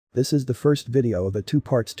This is the first video of a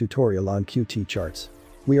two-parts tutorial on Qt charts.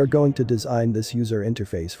 We are going to design this user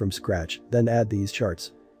interface from scratch, then add these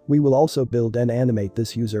charts. We will also build and animate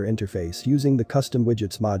this user interface using the custom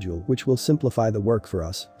widgets module, which will simplify the work for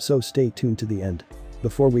us, so stay tuned to the end.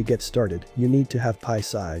 Before we get started, you need to have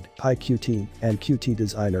Pyside, PyQt, and Qt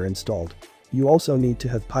Designer installed. You also need to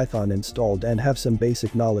have Python installed and have some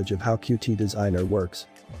basic knowledge of how Qt Designer works.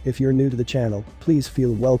 If you're new to the channel, please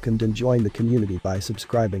feel welcomed and join the community by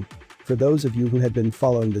subscribing. For those of you who had been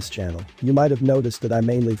following this channel, you might have noticed that I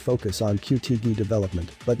mainly focus on Qt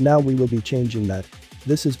development, but now we will be changing that.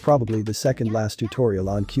 This is probably the second last tutorial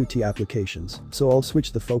on Qt applications, so I'll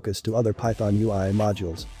switch the focus to other Python UI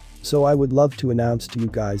modules. So I would love to announce to you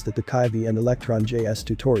guys that the Pyside and Electron.js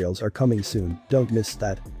tutorials are coming soon, don't miss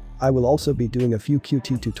that. I will also be doing a few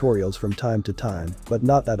Qt tutorials from time to time, but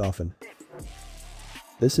not that often.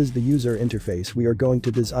 This is the user interface we are going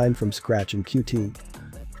to design from scratch in Qt.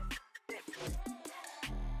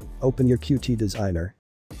 Open your Qt Designer.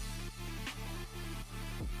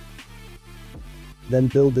 Then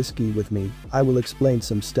build this GUI with me. I will explain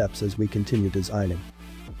some steps as we continue designing.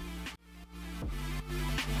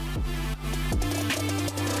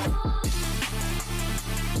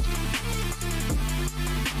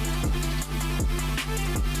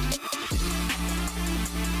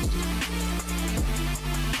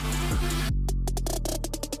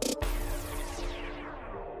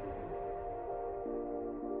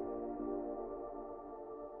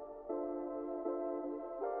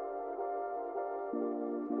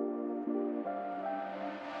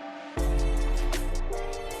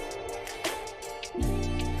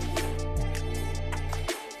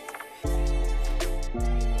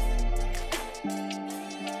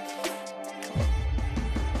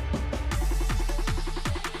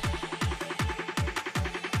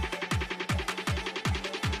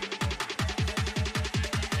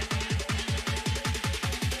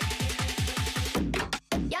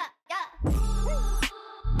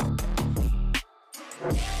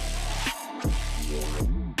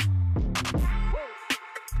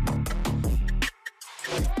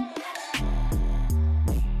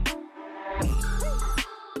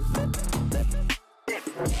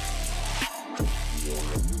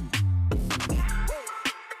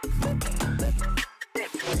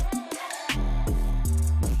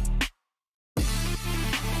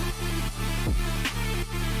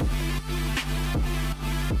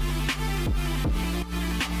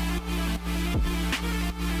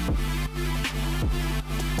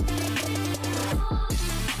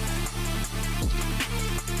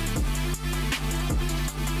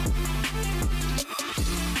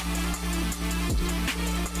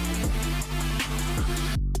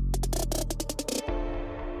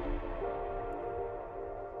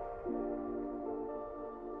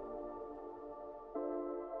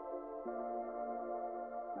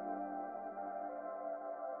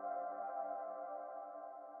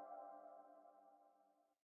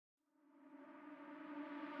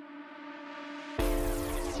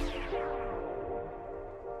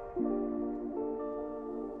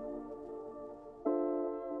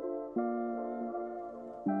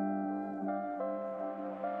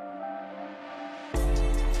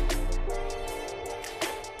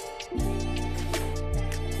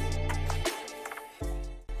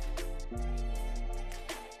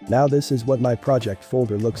 Now this is what my project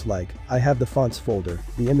folder looks like. I have the fonts folder,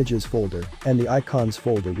 the images folder, and the icons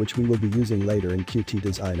folder, which we will be using later in Qt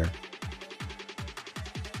Designer.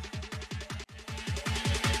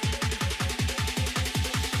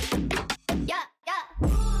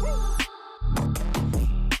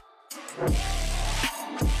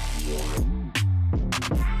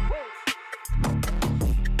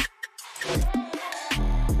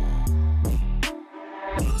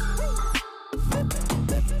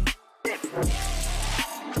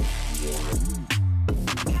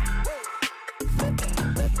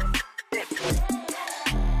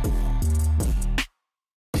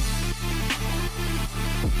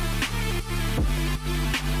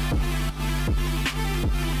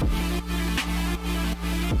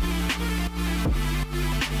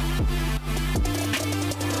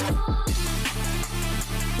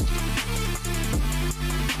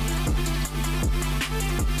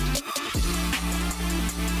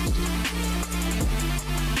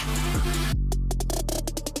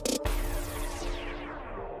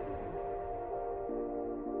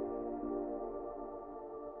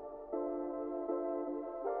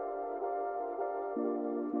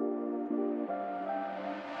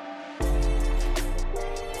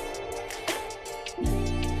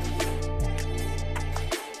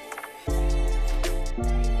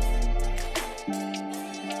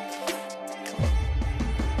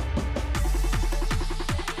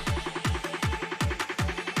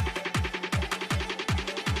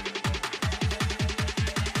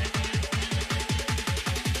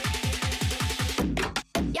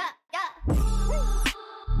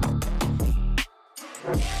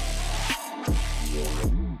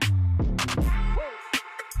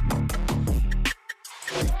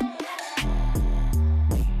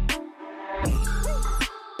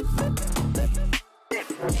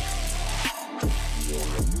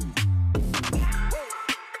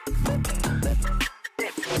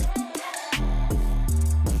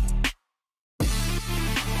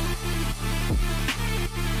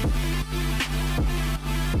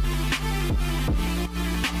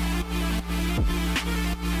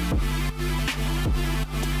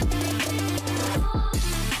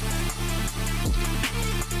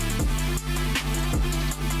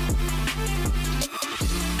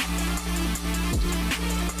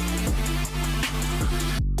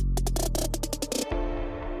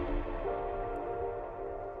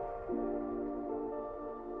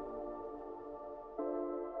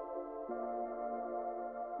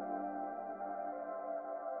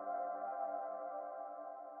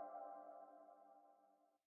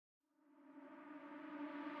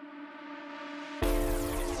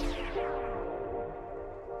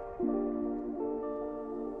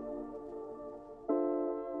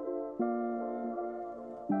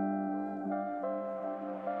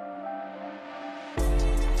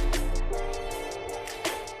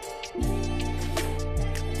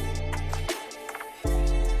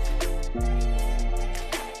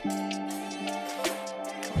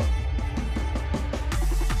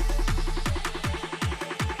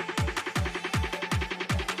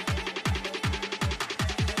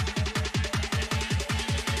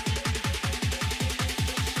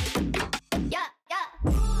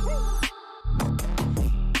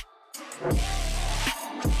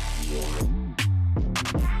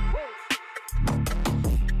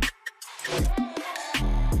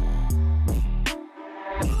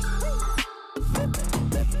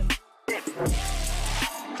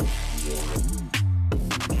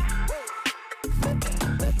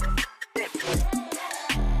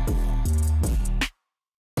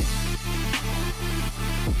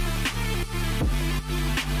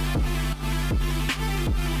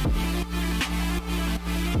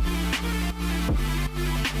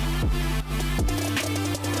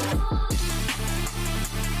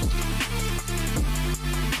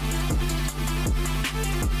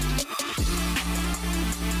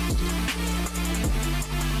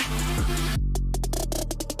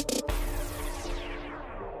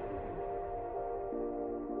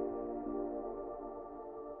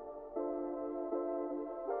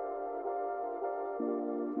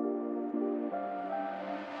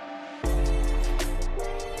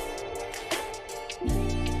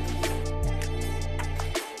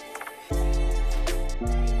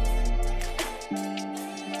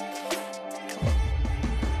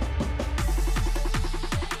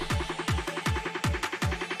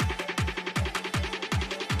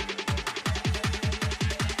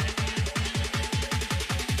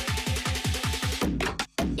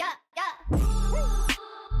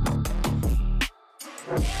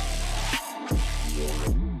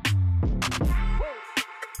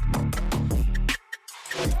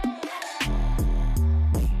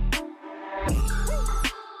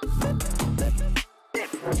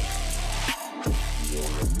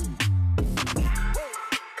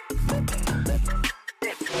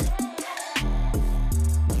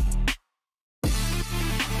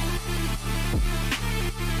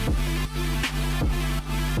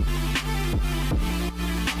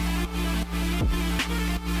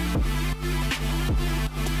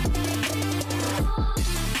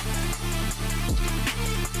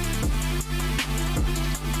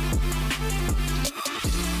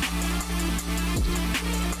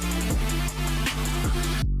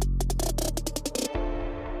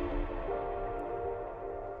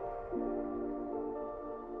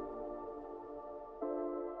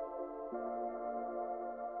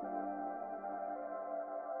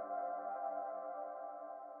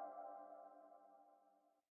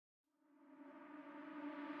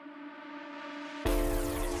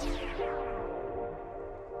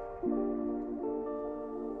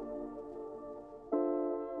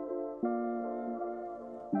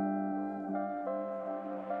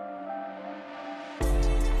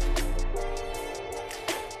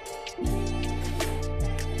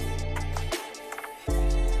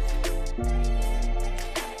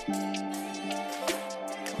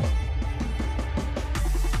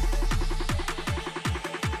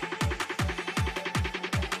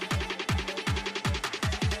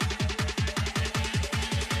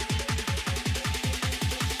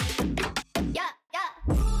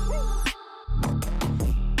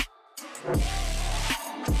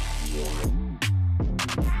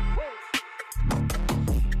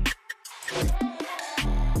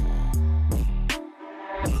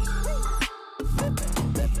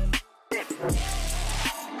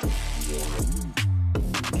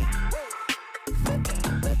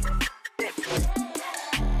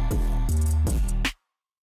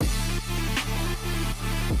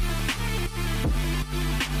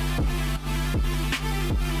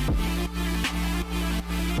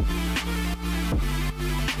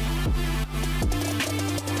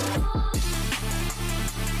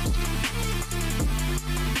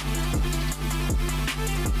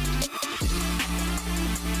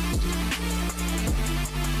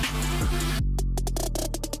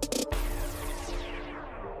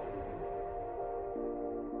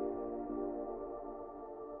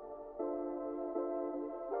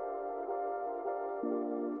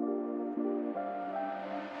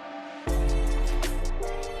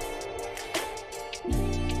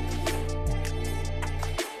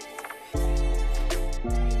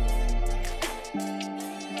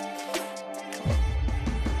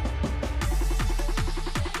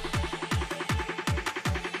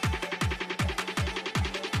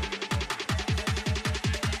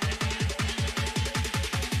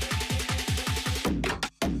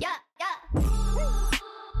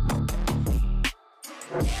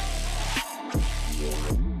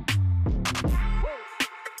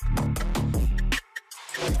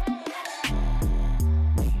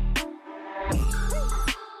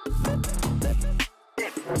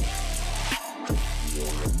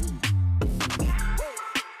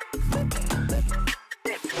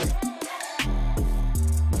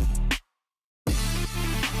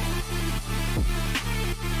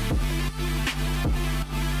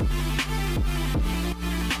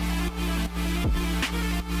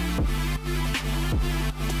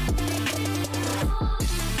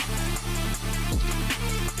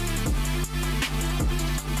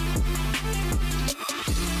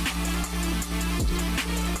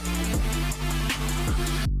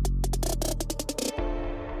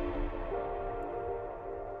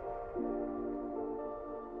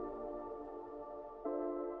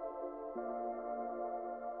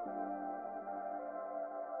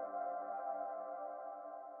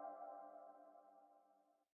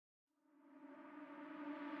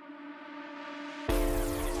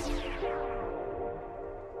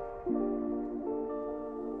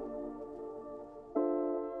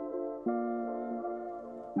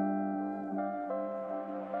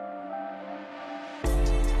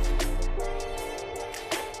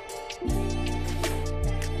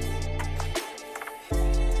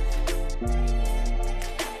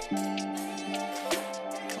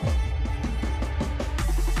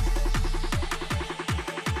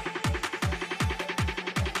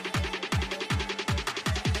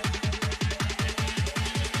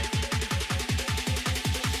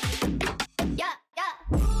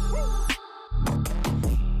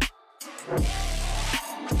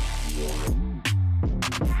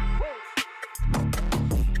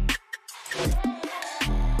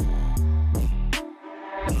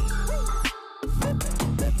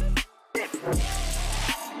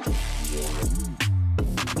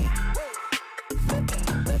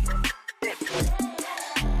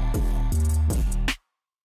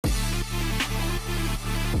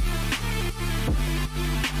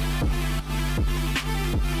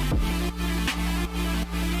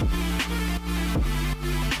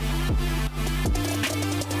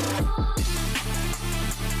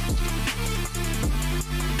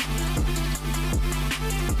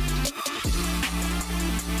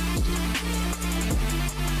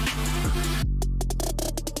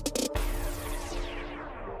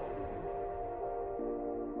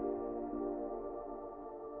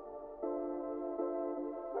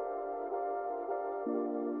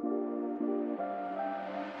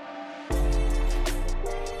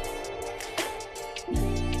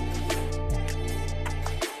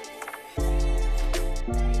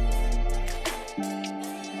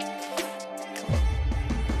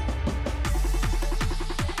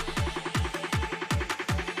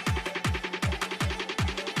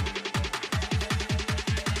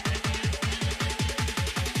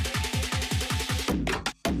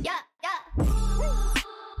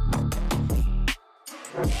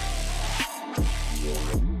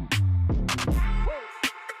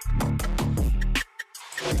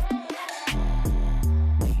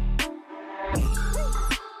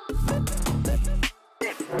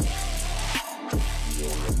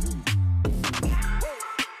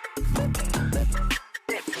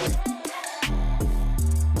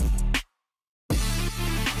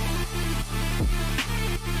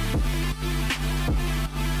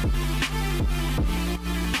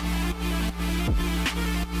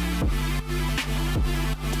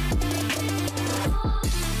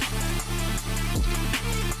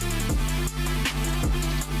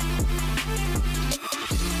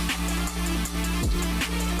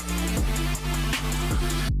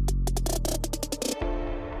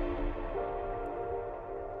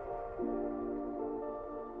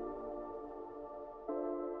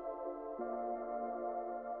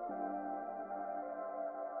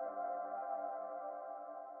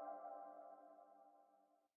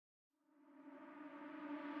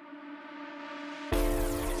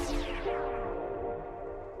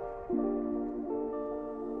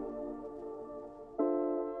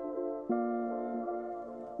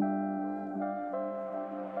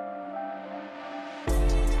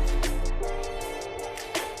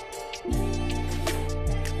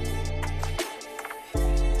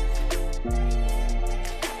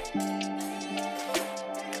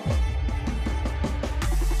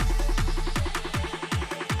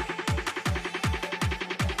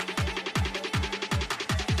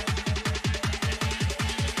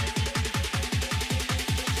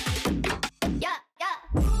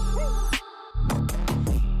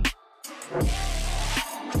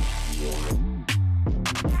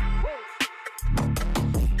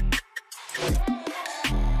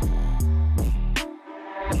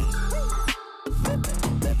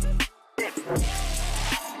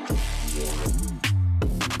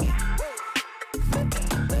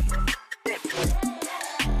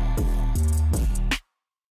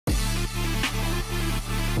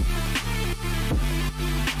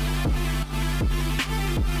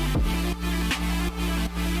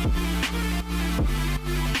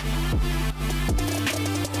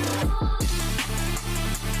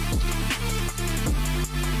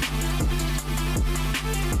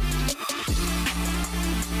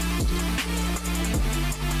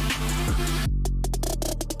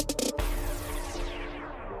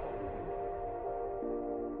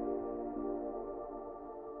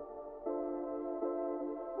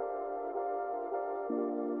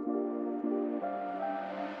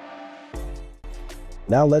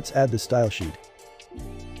 Now let's add the style sheet.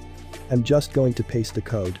 I'm just going to paste the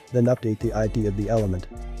code, then update the ID of the element.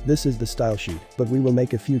 This is the style sheet, but we will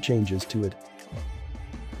make a few changes to it.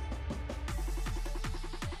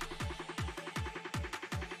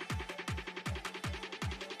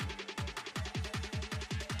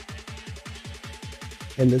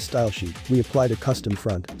 In this style sheet, we applied a custom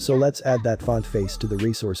font, so let's add that font face to the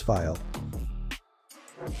resource file.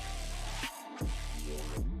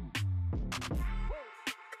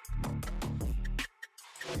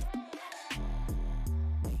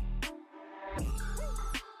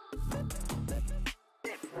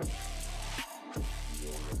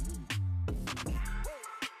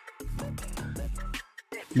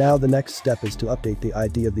 Now the next step is to update the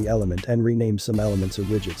ID of the element and rename some elements or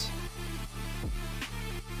widgets.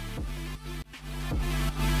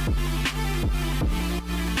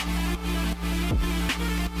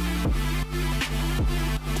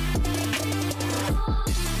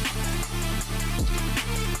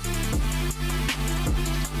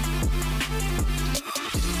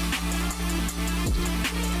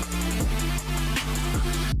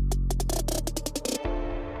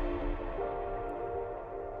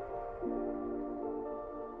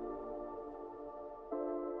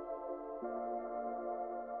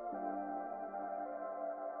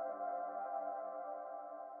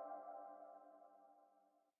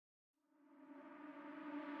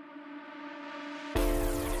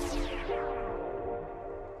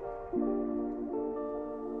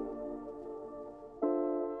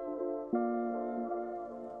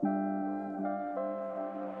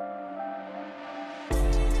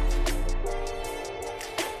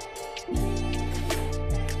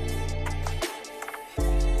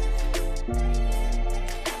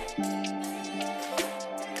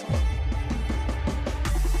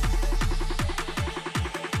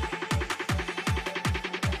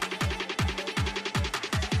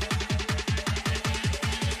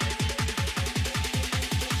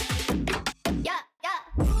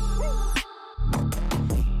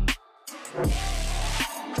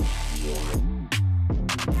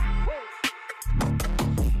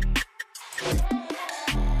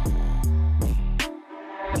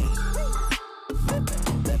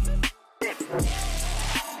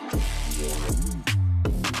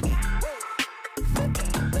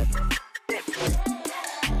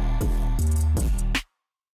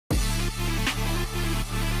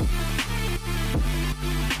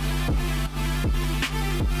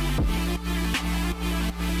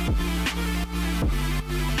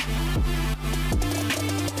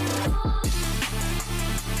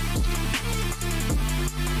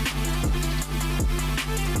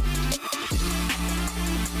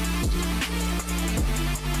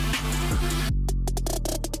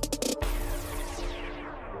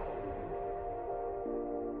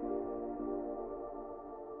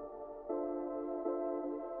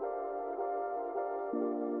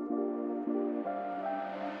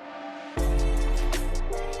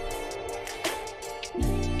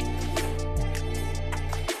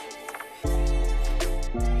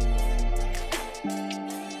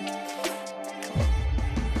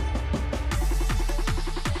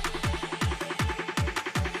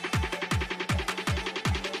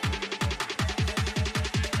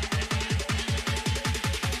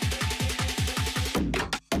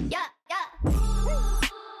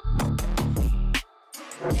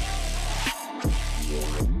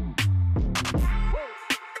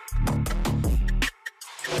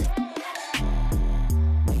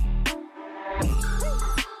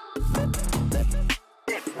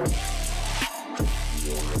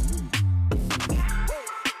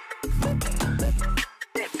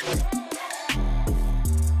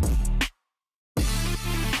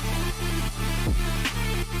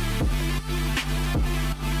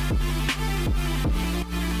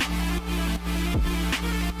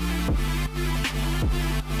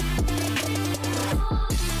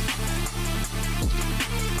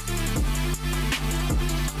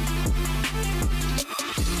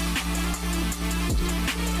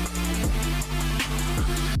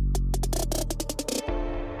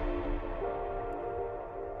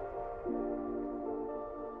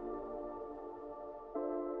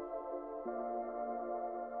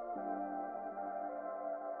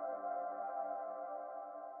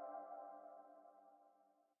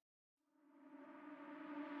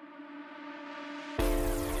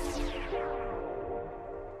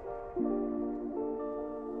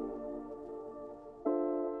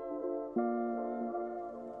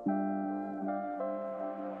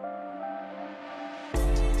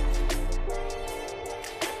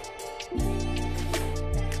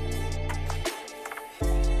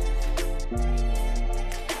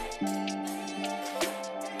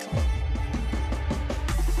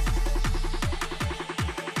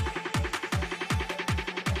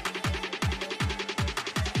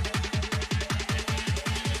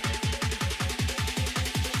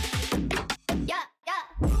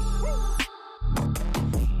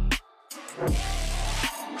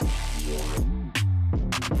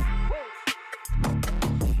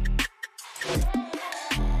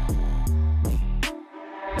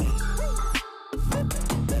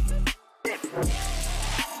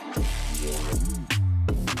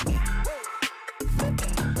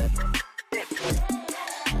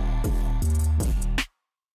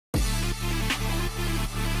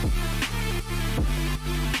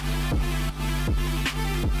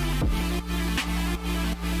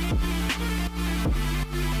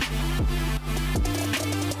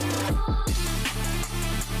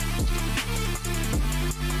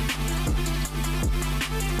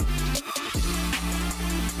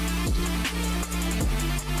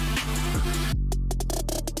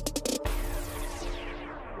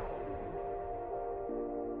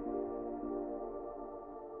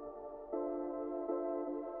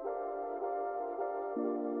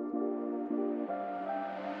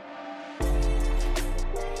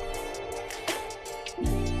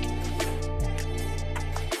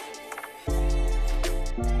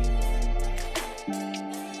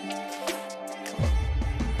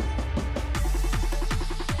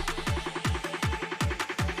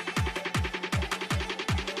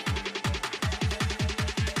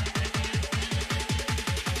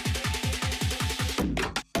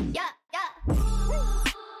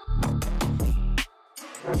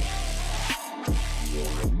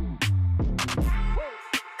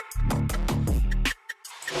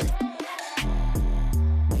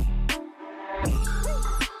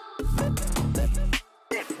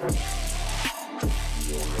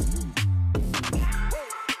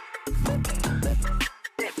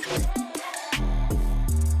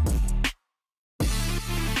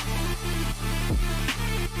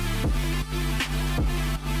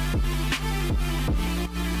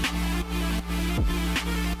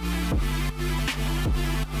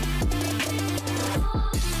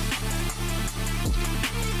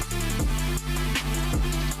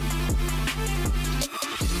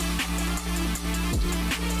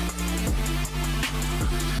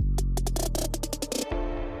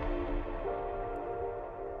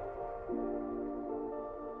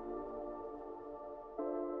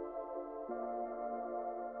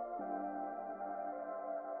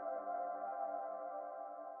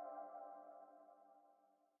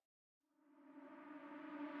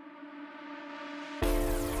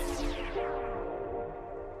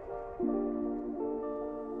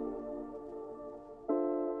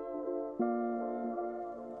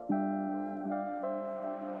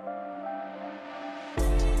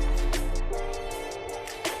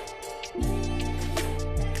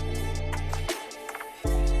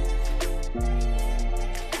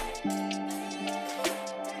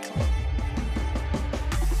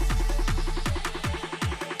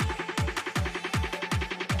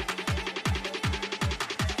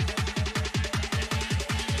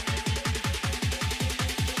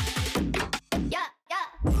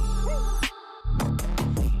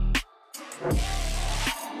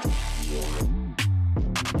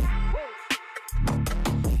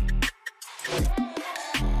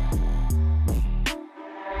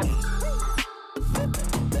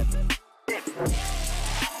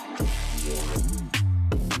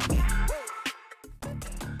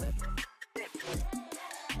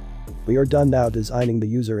 We are done now designing the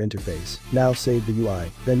user interface. Now save the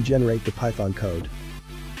UI, then generate the Python code.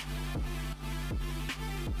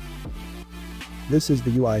 This is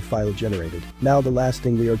the UI file generated. Now the last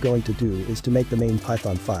thing we are going to do is to make the main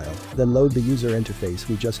Python file, then load the user interface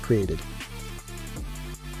we just created.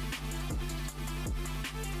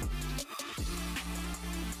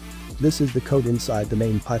 This is the code inside the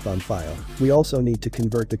main Python file. We also need to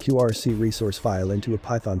convert the QRC resource file into a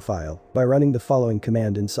Python file by running the following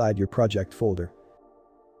command inside your project folder.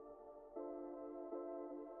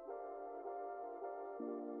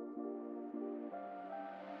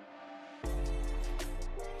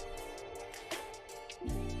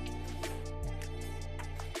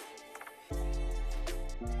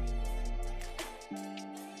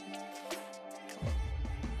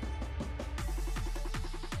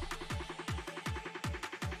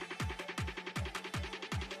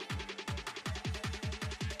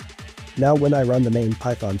 Now when I run the main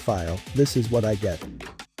Python file, this is what I get.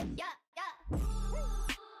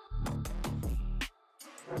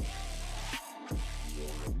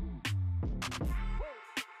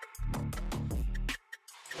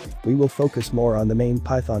 We will focus more on the main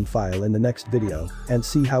Python file in the next video and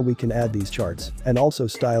see how we can add these charts and also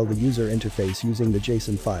style the user interface using the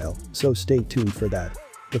JSON file, so stay tuned for that.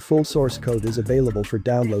 The full source code is available for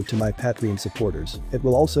download to my Patreon supporters. It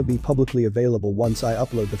will also be publicly available once I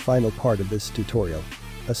upload the final part of this tutorial.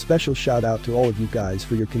 A special shout out to all of you guys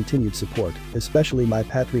for your continued support, especially my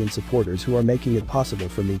Patreon supporters who are making it possible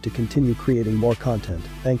for me to continue creating more content.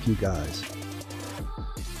 Thank you guys.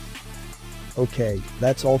 Okay,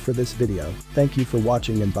 that's all for this video. Thank you for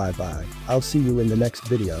watching and bye bye. I'll see you in the next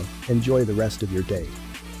video. Enjoy the rest of your day.